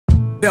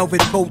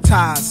velvet bow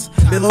ties,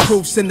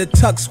 bulletproofs in the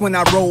tux when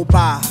I roll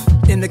by.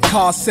 In the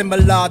car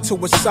similar to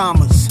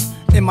Osama's,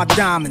 in my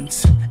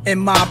diamonds. And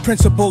my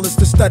principle is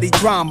to study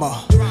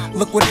drama.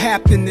 Look what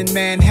happened in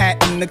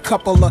Manhattan a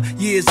couple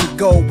of years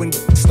ago when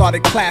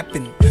started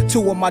clapping.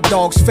 2 of my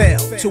dogs fell,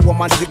 2 of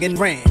my ziggin'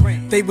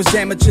 ran. They was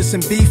amateurs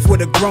in beef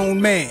with a grown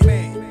man.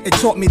 It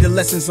taught me the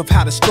lessons of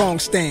how the strong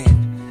stand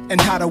and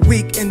how the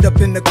weak end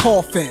up in the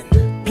coffin.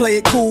 Play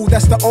it cool,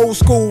 that's the old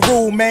school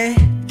rule,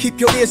 man.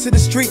 Keep your ears to the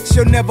streets,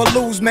 you'll never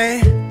lose,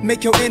 man.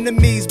 Make your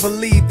enemies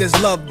believe there's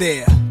love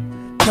there.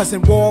 'Cause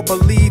in war,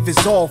 believe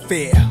is all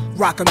fair.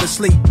 Rock 'em to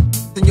sleep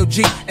in your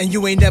Jeep, and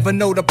you ain't never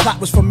know the plot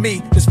was for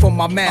me. It's for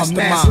my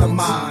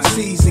mastermind.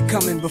 Sees it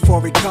coming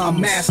before it comes.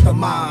 A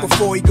mastermind.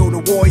 Before he go to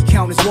war, he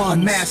count his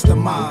one. A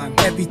mastermind.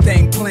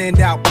 Everything planned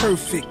out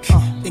perfect.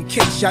 In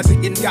case y'all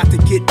didn't got to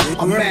get it.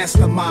 A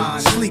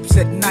mastermind. Sleeps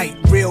at night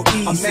real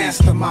easy. A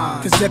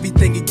mastermind. 'Cause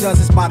everything he does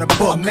is by the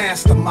book. A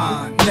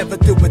mastermind. Never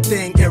do a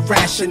thing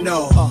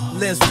irrational.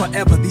 Lives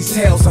forever. These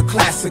tales are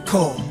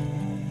classical.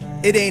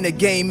 It ain't a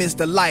game, it's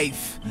the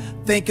life.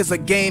 Think it's a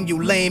game,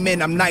 you lame,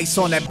 and I'm nice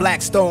on that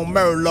Blackstone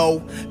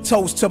Merlot.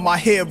 Toast to my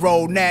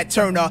hero, Nat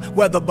Turner,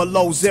 weather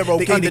below zero.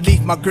 They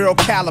underneath my girl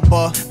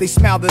caliber. They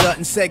smiled at us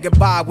and said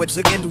goodbye with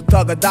Zagindu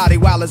Thugger Dottie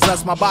while it's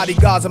us, my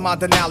bodyguards in my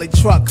Denali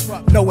truck.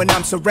 Knowing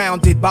I'm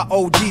surrounded by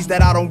OGs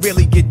that I don't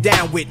really get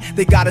down with.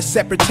 They got a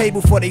separate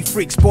table for they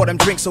freaks, bought them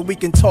drinks so we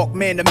can talk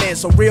man to man,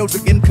 so real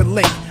Zagin could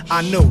link.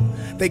 I knew.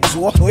 They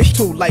walk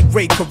too like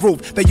Ray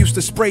Caruth. They used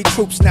to spray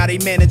troops, now they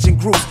managing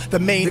groups. The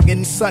main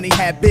and Sonny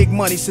had big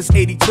money since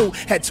 '82.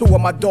 Had 2 of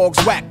my dogs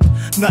whacked.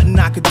 Nothing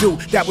I could do.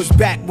 That was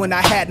back when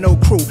I had no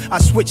crew. I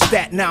switched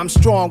that, now I'm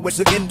strong. With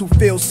Zagin who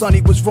feels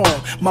Sonny was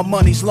wrong. My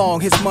money's long,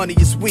 his money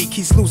is weak.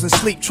 He's losing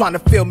sleep, trying to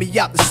fill me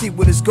out to see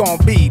what it's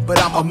gonna be.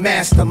 But I'm a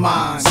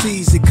mastermind.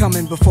 Sees it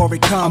coming before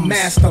it comes. A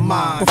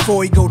mastermind.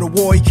 Before he go to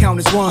war, he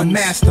count his one. A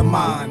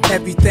mastermind.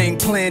 Everything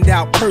planned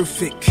out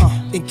perfect.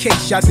 In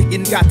case y'all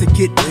didn't got to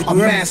get it. A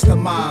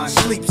mastermind.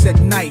 Sleeps at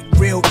night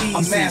real easy.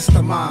 A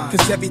mastermind.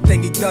 'Cause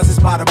everything he does is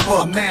by the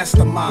book. A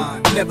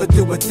mastermind. Never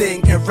do a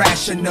thing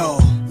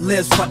irrational.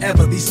 Lives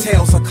forever, these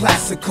tales are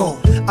classical.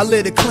 I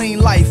live a clean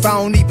life, I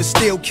don't even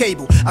steal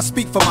cable. I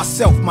speak for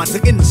myself, my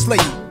in the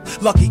slave.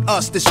 Lucky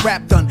us, this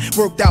rap done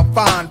worked out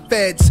fine.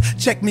 Feds,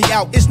 check me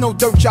out, it's no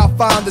dirt y'all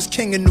find. This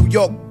king in New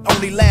York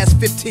only lasts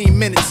 15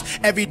 minutes.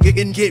 Every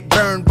can get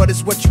burned, but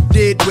it's what you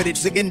did with it.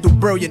 Zagin do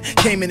brilliant,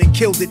 came in and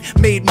killed it.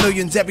 Made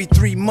millions every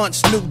 3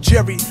 months, new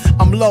Jerry.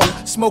 I'm low,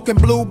 smoking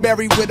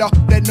blueberry with a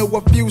that know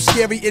a few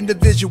scary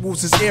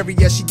individuals. This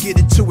area, she get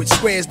into it,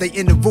 swears they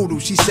into voodoo.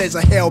 She says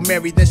a Hail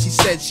Mary, then she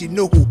said she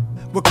knew who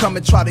would come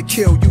and try to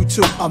kill you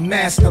too. A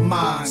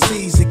mastermind.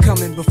 Sees it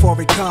coming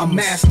before it comes. A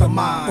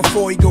mastermind.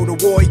 Before he go to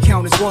war, he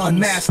count his one. A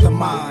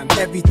mastermind.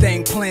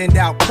 Everything planned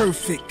out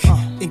perfect.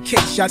 In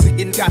case y'all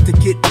didn't got to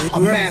get it. A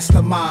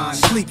mastermind.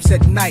 Sleeps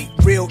at night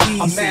real easy.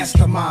 A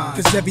mastermind.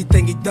 'Cause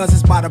everything he does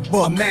is by the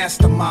book. A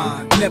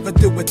mastermind. Never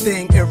do a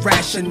thing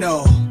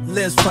irrational.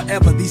 Lives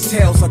forever, these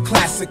tales are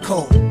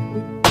classical.